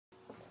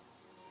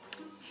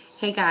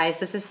Hey guys,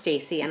 this is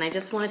Stacy, and I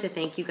just wanted to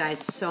thank you guys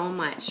so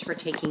much for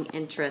taking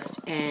interest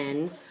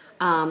in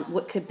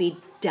what could be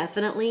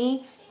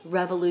definitely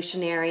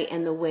revolutionary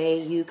in the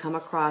way you come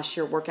across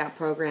your workout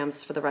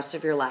programs for the rest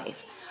of your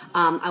life.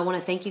 I want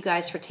to thank you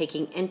guys for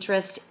taking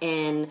interest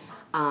in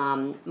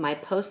my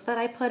post that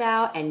I put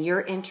out and your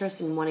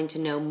interest in wanting to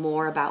know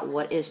more about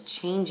what is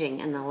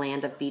changing in the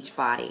land of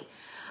Beachbody.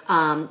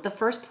 The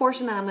first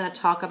portion that I'm going to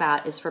talk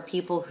about is for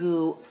people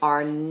who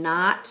are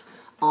not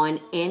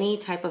on any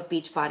type of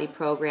Beachbody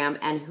program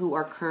and who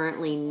are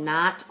currently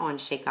not on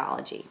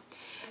Shakeology.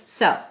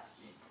 So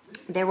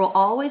there will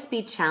always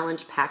be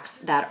challenge packs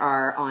that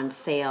are on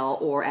sale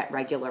or at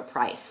regular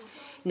price.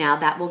 Now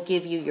that will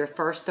give you your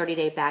first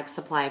 30-day bag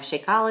supply of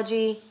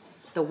Shakeology,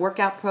 the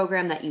workout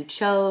program that you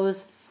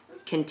chose,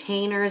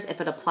 containers if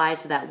it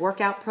applies to that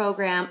workout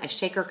program, a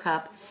shaker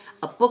cup,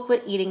 a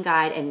booklet eating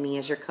guide, and me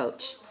as your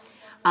coach.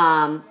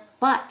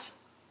 But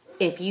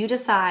if you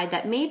decide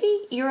that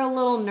maybe you're a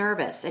little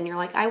nervous and you're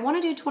like, I want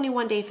to do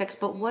 21 Day Fix,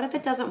 but what if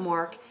it doesn't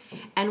work?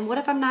 And what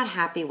if I'm not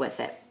happy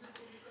with it?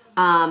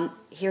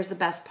 Here's the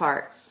best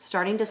part.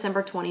 Starting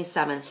December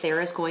 27th,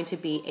 there is going to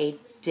be a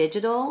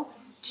digital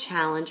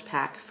challenge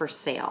pack for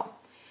sale.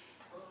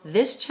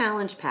 This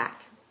challenge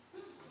pack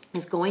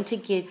is going to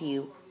give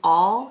you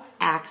all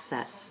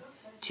access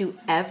to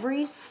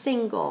every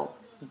single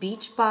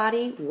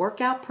Beachbody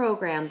workout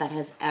program that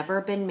has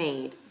ever been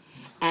made,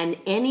 and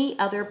any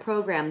other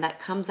program that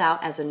comes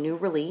out as a new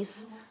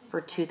release for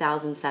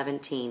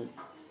 2017.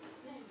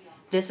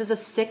 This is a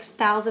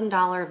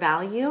 $6,000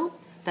 value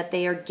that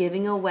they are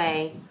giving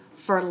away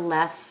for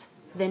less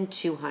than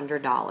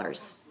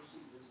 $200.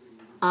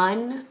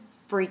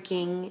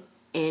 Unfreaking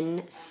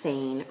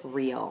insane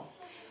real.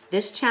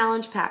 This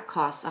challenge pack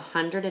costs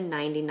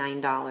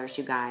 $199,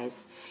 you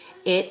guys.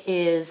 It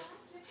is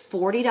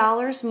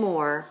 $40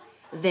 more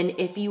than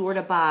if you were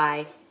to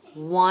buy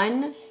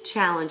one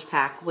challenge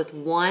pack with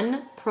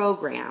one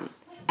program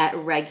at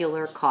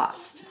regular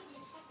cost.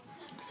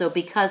 So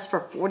because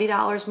for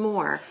 $40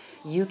 more,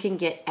 you can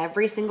get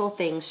every single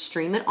thing,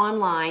 stream it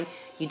online.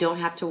 You don't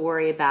have to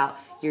worry about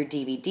your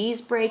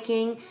DVDs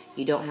breaking.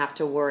 You don't have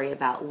to worry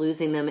about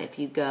losing them if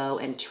you go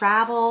and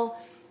travel.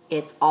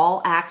 It's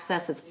all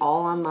access. It's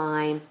all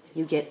online.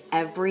 You get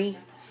every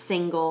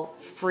single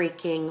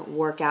freaking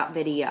workout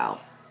video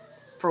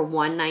for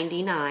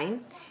 $199.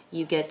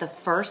 You get the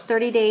first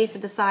 30 days to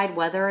decide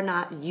whether or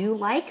not you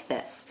like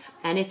this,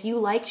 and if you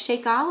like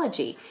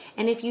Shakeology.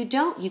 And if you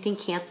don't, you can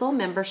cancel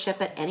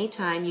membership at any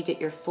time. You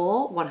get your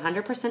full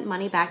 100%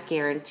 money back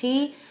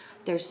guarantee.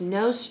 There's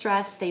no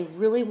stress. They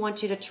really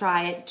want you to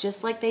try it,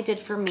 just like they did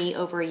for me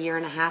over a year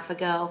and a half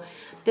ago.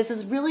 This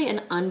is really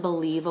an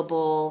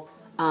unbelievable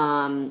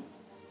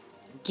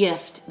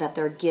gift that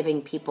they're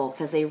giving people,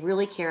 because they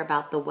really care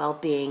about the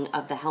well-being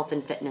of the health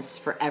and fitness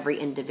for every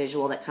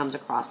individual that comes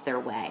across their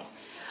way.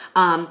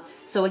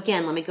 So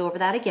again, let me go over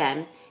that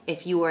again.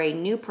 If you are a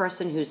new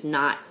person who's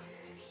no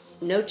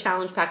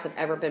challenge packs have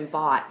ever been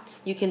bought,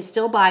 you can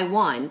still buy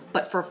one,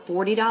 but for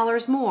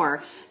 $40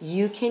 more,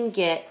 you can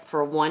get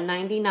for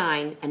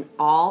 $199 an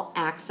all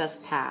access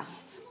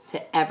pass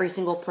to every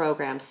single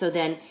program. So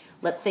then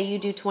let's say you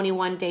do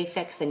 21 Day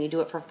Fix and you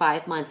do it for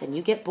 5 months and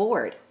you get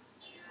bored.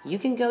 You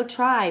can go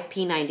try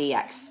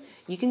P90X.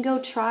 You can go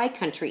try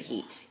Country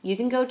Heat. You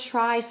can go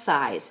try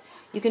Size.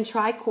 You can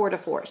try Core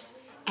Force.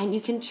 And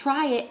you can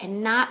try it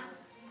and not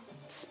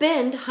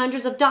spend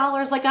hundreds of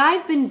dollars like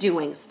I've been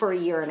doing for a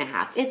year and a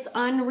half. It's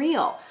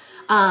unreal.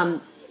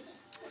 And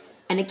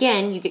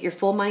again, you get your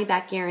full money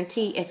back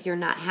guarantee if you're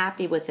not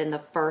happy within the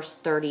first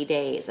 30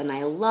 days. And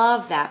I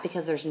love that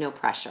because there's no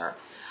pressure.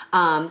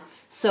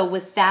 So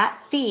with that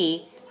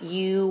fee,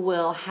 you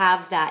will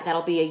have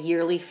that'll be a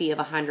yearly fee of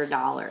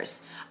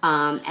 $100.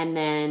 And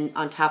then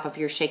on top of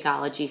your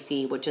Shakeology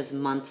fee, which is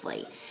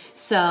monthly.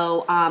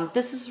 So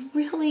this is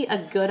really a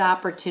good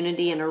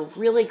opportunity and a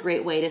really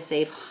great way to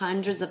save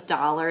hundreds of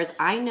dollars.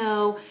 I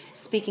know,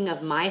 speaking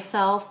of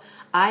myself,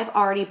 I've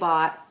already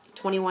bought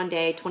 21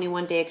 Day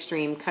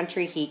Extreme,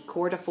 Country Heat,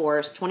 Core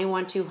Force,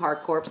 21-2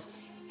 Hardcorps,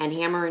 and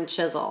Hammer and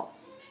Chisel.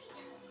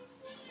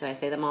 Did I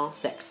say them all?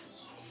 6.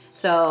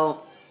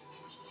 So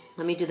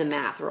let me do the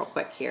math real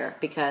quick here,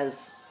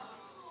 because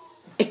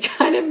it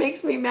kind of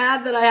makes me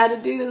mad that I had to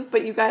do this,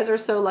 but you guys are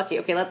so lucky.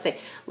 Okay,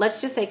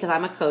 let's just say, because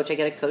I'm a coach, I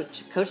get a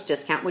coach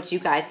discount, which you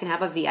guys can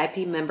have a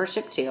VIP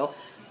membership too.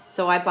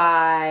 So I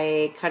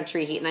buy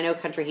Country Heat, and I know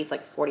Country Heat's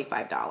like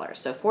 $45.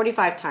 So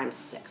 45 times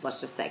 6,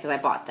 let's just say, because I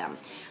bought them.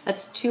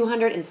 That's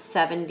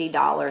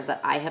 $270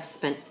 that I have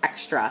spent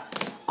extra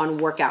on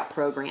workout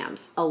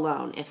programs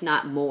alone, if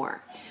not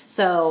more.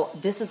 So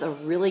this is a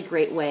really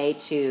great way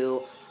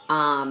to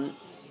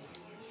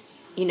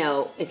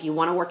if you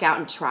want to work out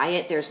and try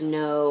it, there's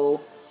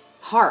no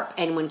harp.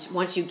 And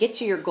once you get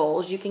to your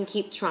goals, you can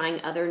keep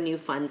trying other new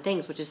fun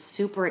things, which is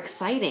super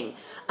exciting.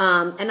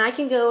 And I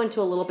can go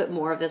into a little bit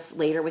more of this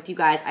later with you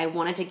guys. I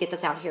wanted to get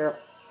this out here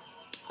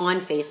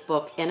on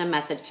Facebook in a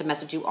message to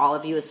message you, all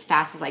of you, as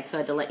fast as I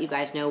could to let you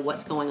guys know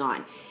what's going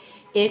on.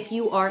 If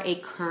you are a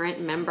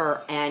current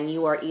member and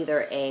you are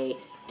either a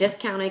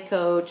discounted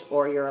coach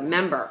or you're a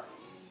member,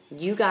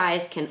 you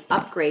guys can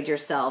upgrade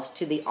yourselves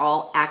to the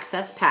all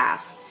access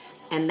pass,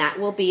 and that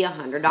will be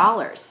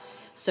 $100.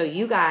 So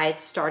you guys,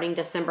 starting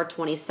December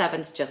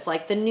 27th, just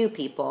like the new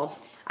people,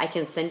 I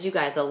can send you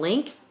guys a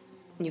link.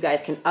 You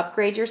guys can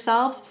upgrade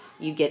yourselves.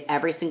 You get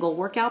every single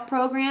workout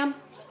program,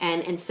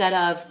 and instead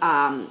of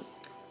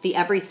the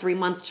every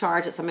 3-month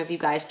charge that some of you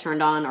guys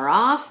turned on or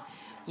off,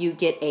 you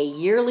get a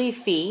yearly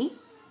fee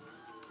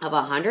of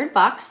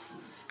 $100.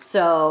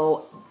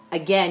 So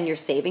again, you're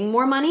saving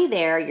more money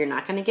there. You're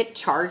not going to get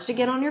charged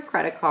again on your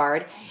credit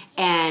card,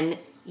 and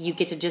you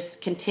get to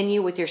just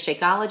continue with your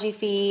Shakeology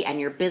fee and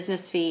your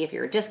business fee if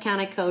you're a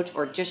discounted coach,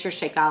 or just your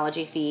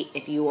Shakeology fee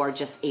if you are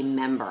just a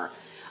member.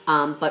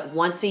 But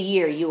once a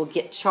year, you will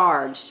get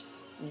charged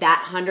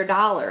that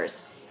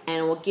 $100, and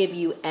it will give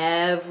you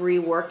every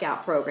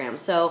workout program.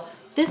 So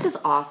this is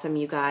awesome,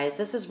 you guys.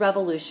 This is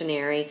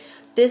revolutionary.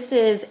 This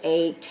is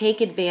a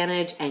take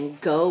advantage and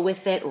go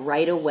with it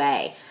right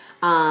away.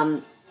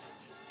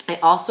 I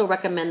also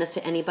recommend this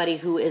to anybody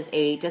who is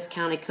a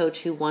discounted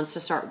coach who wants to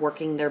start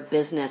working their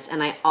business.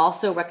 And I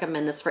also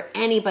recommend this for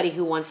anybody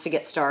who wants to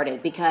get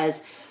started,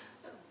 because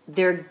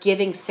they're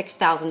giving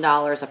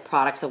 $6,000 of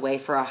products away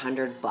for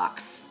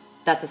 $100.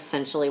 That's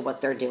essentially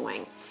what they're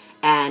doing.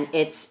 And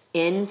it's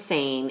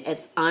insane.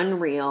 It's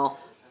unreal.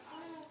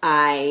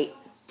 I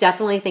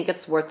definitely think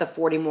it's worth the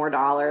 $40 more.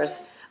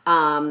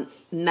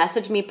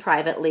 Message me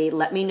privately.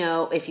 Let me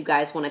know if you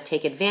guys want to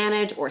take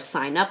advantage or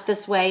sign up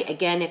this way.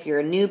 Again, if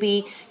you're a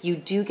newbie, you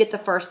do get the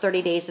first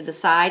 30 days to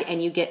decide,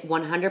 and you get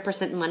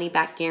 100% money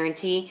back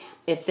guarantee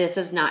if this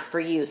is not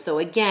for you. So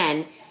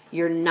again,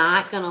 you're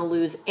not going to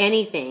lose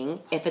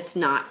anything if it's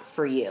not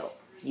for you.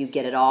 You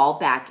get it all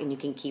back, and you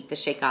can keep the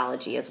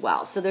Shakeology as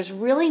well. So there's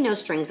really no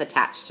strings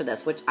attached to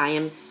this, which I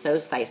am so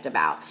psyched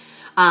about.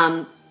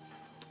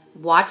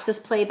 Watch this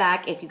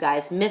playback if you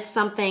guys missed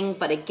something.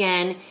 But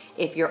again,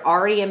 if you're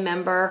already a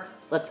member,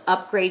 let's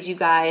upgrade you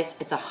guys.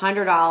 It's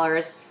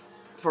 $100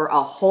 for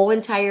a whole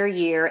entire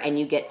year, and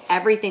you get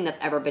everything that's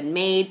ever been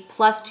made,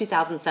 plus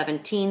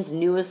 2017's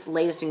newest,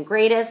 latest, and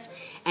greatest.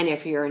 And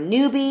if you're a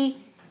newbie,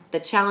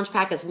 the challenge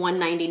pack is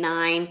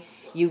 $199.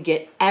 You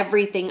get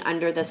everything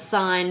under the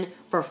sun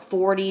for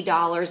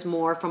 $40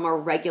 more from a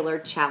regular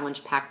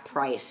challenge pack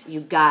price.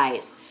 You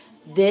guys,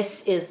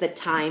 this is the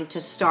time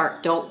to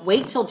start. Don't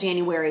wait till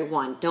January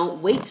 1.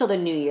 Don't wait till the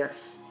new year.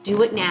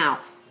 Do it now.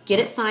 Get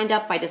it signed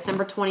up by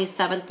December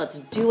 27th. Let's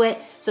do it.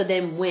 So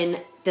then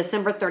when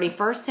December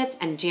 31st hits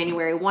and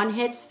January 1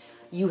 hits,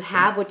 you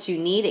have what you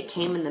need. It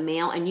came in the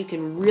mail, and you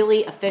can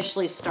really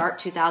officially start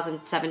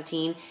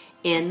 2017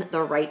 in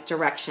the right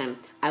direction.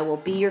 I will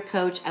be your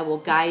coach. I will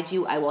guide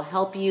you. I will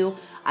help you.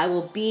 I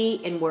will be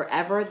in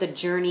wherever the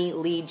journey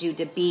leads you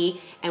to be,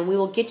 and we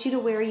will get you to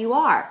where you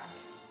are.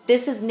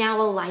 This is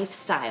now a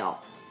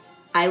lifestyle.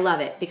 I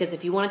love it, because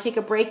if you want to take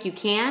a break, you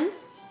can.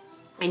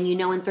 And you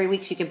know in 3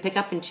 weeks you can pick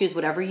up and choose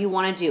whatever you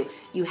want to do.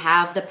 You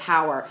have the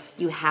power.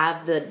 You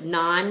have the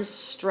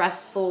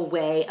non-stressful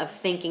way of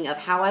thinking of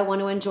how I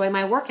want to enjoy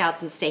my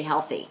workouts and stay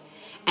healthy.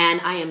 And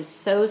I am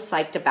so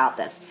psyched about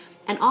this.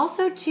 And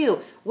also,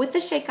 too, with the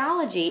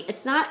Shakeology,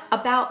 it's not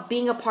about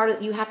being a part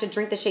of, you have to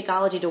drink the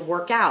Shakeology to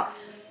work out.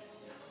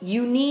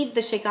 You need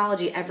the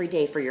Shakeology every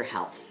day for your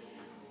health.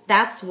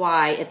 That's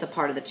why it's a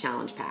part of the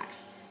challenge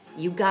packs.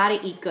 You got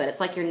to eat good.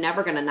 It's like you're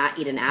never going to not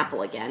eat an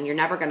apple again. You're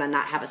never going to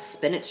not have a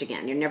spinach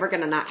again. You're never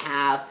going to not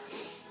have,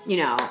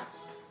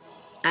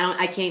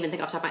 I can't even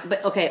think off the top of my,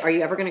 but okay, are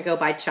you ever going to go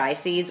buy chia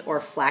seeds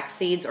or flax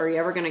seeds? Or are you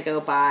ever going to go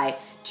buy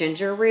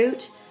ginger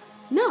root?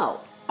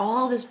 No.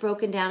 All this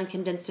broken down and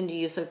condensed into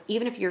you. So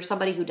even if you're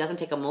somebody who doesn't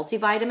take a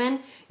multivitamin,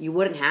 you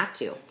wouldn't have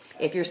to.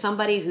 If you're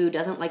somebody who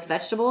doesn't like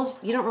vegetables,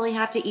 you don't really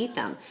have to eat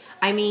them.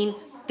 I mean,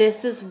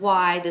 this is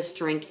why this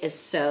drink is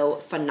so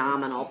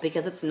phenomenal,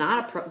 because it's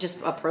not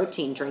just a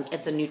protein drink.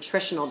 It's a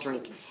nutritional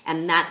drink.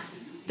 And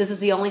this is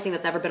the only thing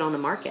that's ever been on the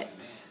market.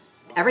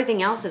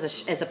 Everything else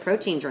is a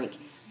protein drink.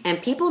 And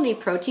people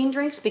need protein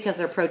drinks because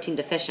they're protein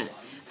deficient.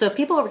 So if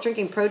people are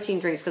drinking protein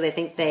drinks because they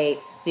think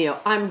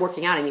I'm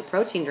working out, I need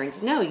protein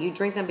drinks. No, you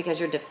drink them because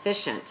you're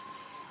deficient.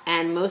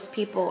 And most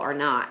people are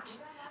not.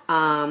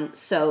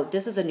 So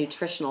this is a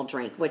nutritional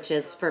drink, which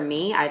is, for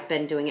me, I've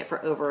been doing it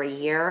for over a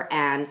year,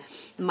 and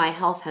my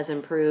health has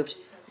improved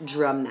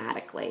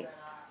dramatically.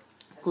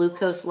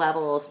 Glucose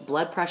levels,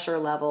 blood pressure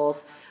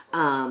levels,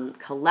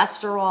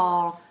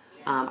 cholesterol.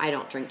 I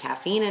don't drink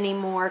caffeine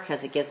anymore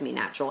because it gives me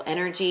natural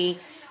energy.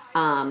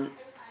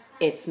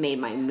 It's made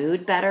my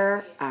mood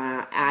better.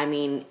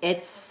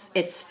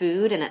 It's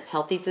food, and it's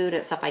healthy food.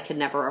 It's stuff I could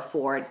never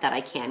afford that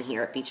I can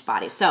here at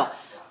Beachbody. So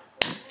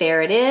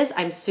there it is.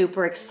 I'm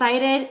super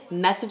excited.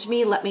 Message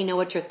me. Let me know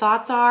what your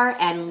thoughts are.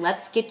 And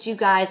let's get you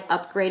guys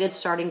upgraded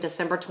starting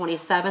December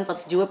 27th.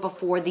 Let's do it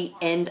before the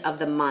end of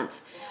the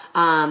month.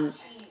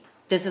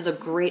 This is a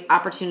great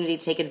opportunity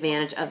to take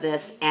advantage of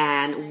this,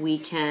 and we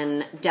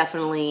can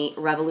definitely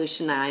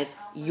revolutionize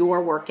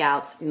your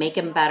workouts, make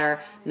them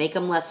better, make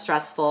them less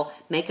stressful,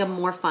 make them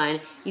more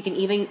fun. You can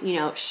even,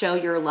 show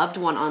your loved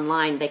one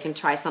online. They can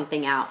try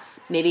something out.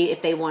 Maybe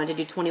if they wanted to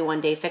do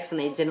 21 Day Fix and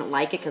they didn't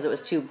like it because it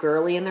was too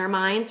girly in their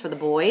minds for the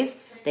boys,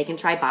 they can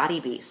try Body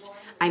Beast.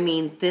 I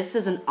mean, this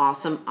is an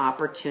awesome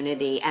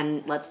opportunity,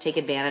 and let's take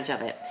advantage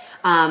of it.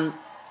 I'm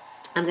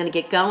going to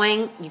get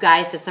going. You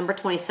guys, December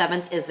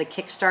 27th is the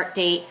Kickstart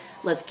date.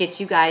 Let's get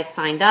you guys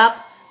signed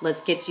up.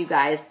 Let's get you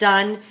guys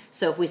done.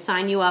 So if we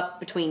sign you up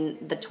between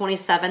the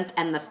 27th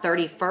and the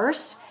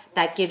 31st,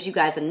 that gives you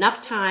guys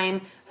enough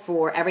time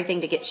for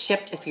everything to get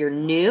shipped if you're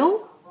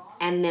new,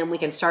 and then we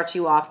can start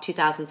you off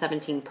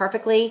 2017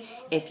 perfectly.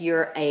 If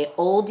you're a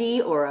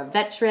oldie or a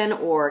veteran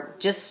or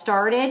just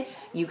started,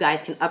 you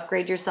guys can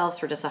upgrade yourselves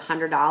for just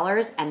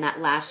 $100, and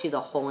that lasts you the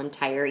whole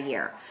entire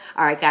year.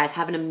 All right, guys,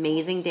 have an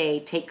amazing day.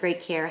 Take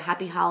great care.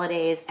 Happy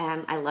holidays,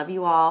 and I love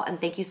you all,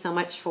 and thank you so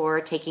much for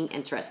taking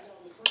interest.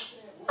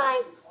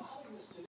 Bye.